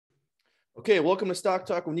Okay, welcome to Stock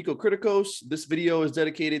Talk with Nico Kritikos. This video is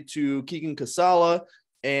dedicated to Keegan Kisala,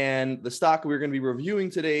 and the stock we're going to be reviewing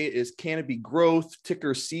today is Canopy Growth,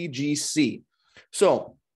 ticker CGC.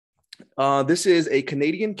 So this is a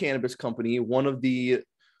Canadian cannabis company, one of the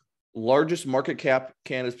largest market cap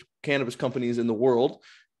cannabis companies in the world.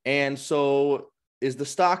 And so is the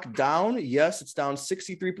stock down? Yes, it's down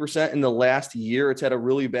 63% in the last year. It's had a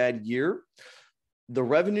really bad year. The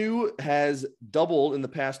revenue has doubled in the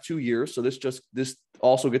past 2 years. So this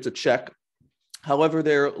also gets a check. However,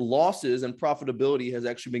 their losses and profitability has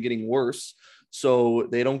actually been getting worse. So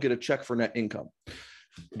they don't get a check for net income.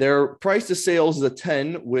 Their price to sales is a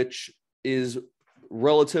 10, which is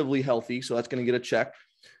relatively healthy. So that's going to get a check.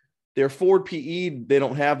 Their forward PE, they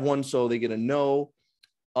don't have one, so they get a no.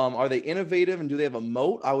 Are they innovative and do they have a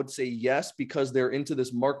moat? I would say yes, because they're into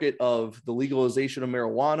this market of the legalization of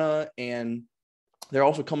marijuana, and they're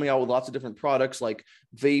also coming out with lots of different products like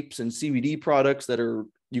vapes and CBD products that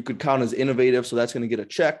you could count as innovative. So that's going to get a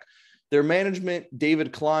check. Their management,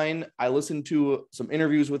 David Klein, I listened to some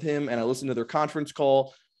interviews with him and I listened to their conference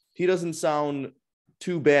call. He doesn't sound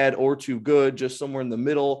too bad or too good, just somewhere in the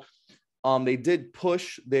middle. They did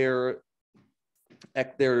push their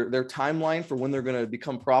timeline for when they're going to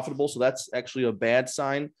become profitable. So that's actually a bad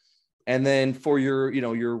sign. And then for your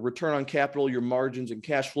return on capital, your margins and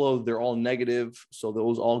cash flow, they're all negative. So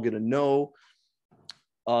those all get a no.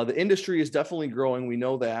 The industry is definitely growing. We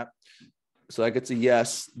know that. So that gets a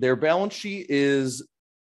yes. Their balance sheet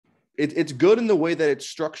it's good in the way that it's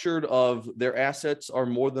structured, of their assets are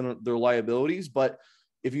more than their liabilities. But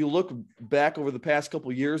if you look back over the past couple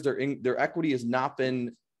of years, their equity has not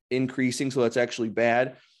been increasing. So that's actually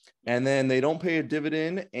bad. And then they don't pay a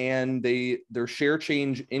dividend, and their share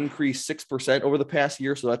change increased 6% over the past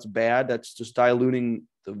year. So that's bad. That's just diluting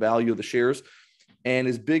the value of the shares. And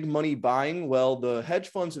is big money buying? Well, the hedge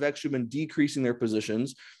funds have actually been decreasing their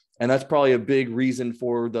positions. And that's probably a big reason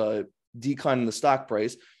for the decline in the stock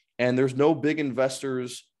price. And there's no big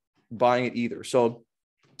investors buying it either. So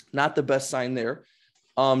not the best sign there.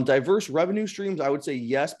 Diverse revenue streams, I would say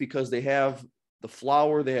yes, because they have the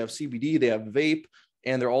flower, they have CBD, they have vape,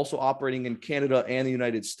 and they're also operating in Canada and the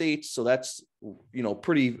United States. So that's,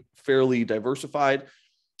 pretty fairly diversified.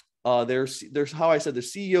 There's how I said, the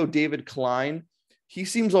CEO, David Klein, he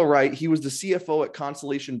seems all right. He was the CFO at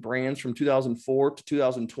Constellation Brands from 2004 to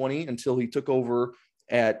 2020 until he took over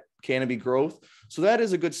at Canopy Growth. So that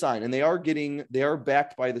is a good sign. And they are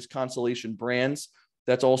backed by this Constellation Brands.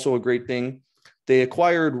 That's also a great thing. They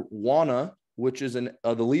acquired Wana, which is the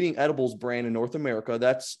leading edibles brand in North America.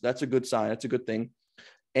 That's a good sign. That's a good thing.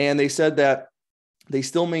 And they said that they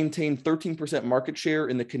still maintain 13% market share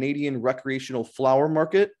in the Canadian recreational flower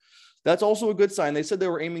market. That's also a good sign. They said they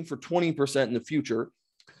were aiming for 20% in the future.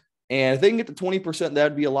 And if they can get to 20%,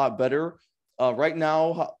 that'd be a lot better. Right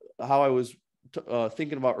now, how I was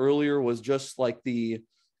thinking about earlier was just like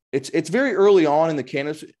it's very early on in the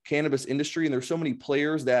cannabis industry. And there's so many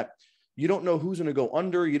players that you don't know who's going to go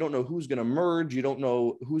under. You don't know who's going to merge. You don't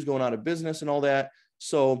know who's going out of business and all that.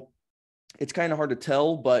 So it's kind of hard to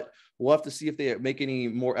tell, but we'll have to see if they make any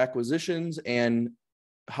more acquisitions and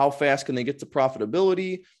how fast can they get to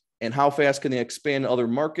profitability and how fast can they expand to other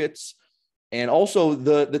markets. And also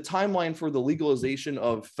the timeline for the legalization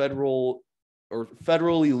of federally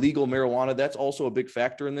legal marijuana, that's also a big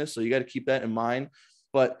factor in this. So you got to keep that in mind.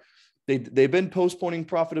 But they've been postponing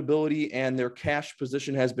profitability, and their cash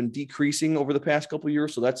position has been decreasing over the past couple of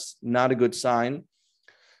years. So that's not a good sign.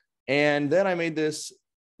 And then I made this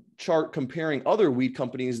chart comparing other weed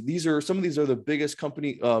companies. Some of these are the biggest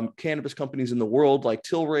cannabis companies in the world, like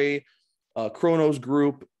Tilray, Kronos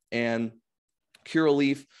Group, and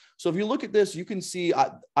Curaleaf. So if you look at this, you can see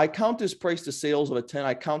I count this price to sales of a 10.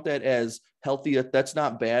 I count that as healthy. That's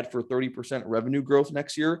not bad for 30% revenue growth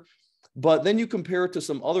next year. But then you compare it to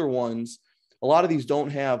some other ones. A lot of these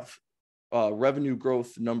don't have revenue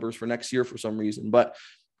growth numbers for next year for some reason. But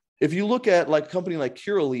if you look at like a company like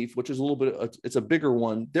Curaleaf, which is it's a bigger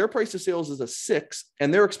one, their price to sales is a 6,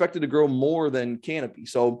 and they're expected to grow more than Canopy.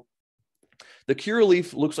 So the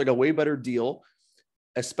Curaleaf looks like a way better deal,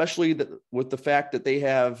 especially with the fact that they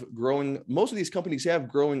have most of these companies have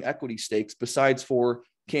growing equity stakes besides for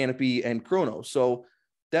Canopy and Kronos. So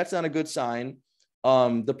that's not a good sign.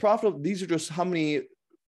 These are just how many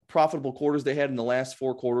profitable quarters they had in the last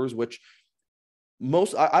 4 quarters, which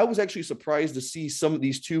I was actually surprised to see some of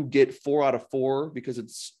these two get 4 out of 4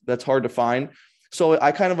 because that's hard to find. So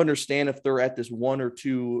I kind of understand if they're at this 1 or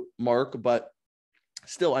 2 mark, but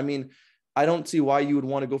still, I mean, I don't see why you would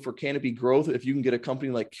want to go for Canopy Growth if you can get a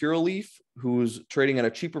company like Curaleaf, who's trading at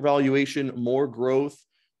a cheaper valuation, more growth,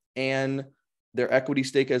 and Their equity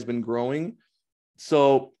stake has been growing.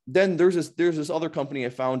 So then there's this other company I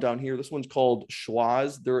found down here. This one's called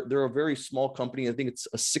Schwaz. They're a very small company. I think it's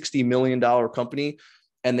a $60 million company,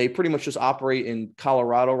 and they pretty much just operate in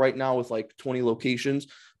Colorado right now with like 20 locations.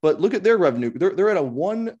 But look at their revenue. They're at a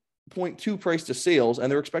 1.2 price to sales,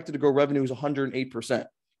 and they're expected to grow revenues 108%.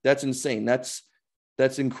 That's insane. That's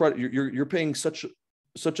incredible. You're paying such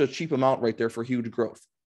a cheap amount right there for huge growth.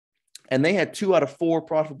 And they had 2 out of 4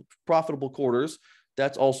 profitable quarters.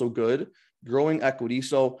 That's also good. Growing equity.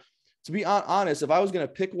 So to be honest, if I was going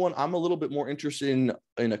to pick one, I'm a little bit more interested in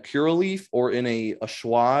a Curaleaf or in a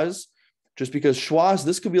Schwaz, just because Schwaz,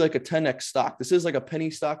 this could be like a 10x stock. This is like a penny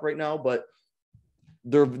stock right now, but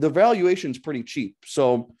the valuation is pretty cheap.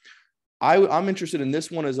 So I'm interested in this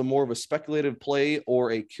one as a more of a speculative play,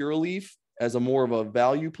 or a Curaleaf as a more of a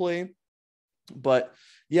value play. But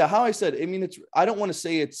yeah, how I said, I mean, I don't want to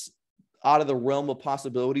say it's out of the realm of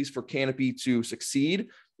possibilities for Canopy to succeed.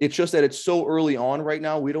 It's just that it's so early on right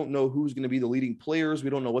now. We don't know who's going to be the leading players. We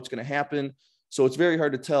don't know what's going to happen. So it's very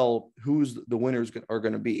hard to tell who's the winners are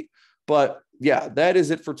going to be. But yeah, that is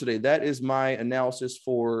it for today. That is my analysis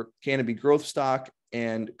for Canopy growth stock.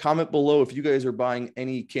 And comment below if you guys are buying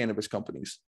any cannabis companies.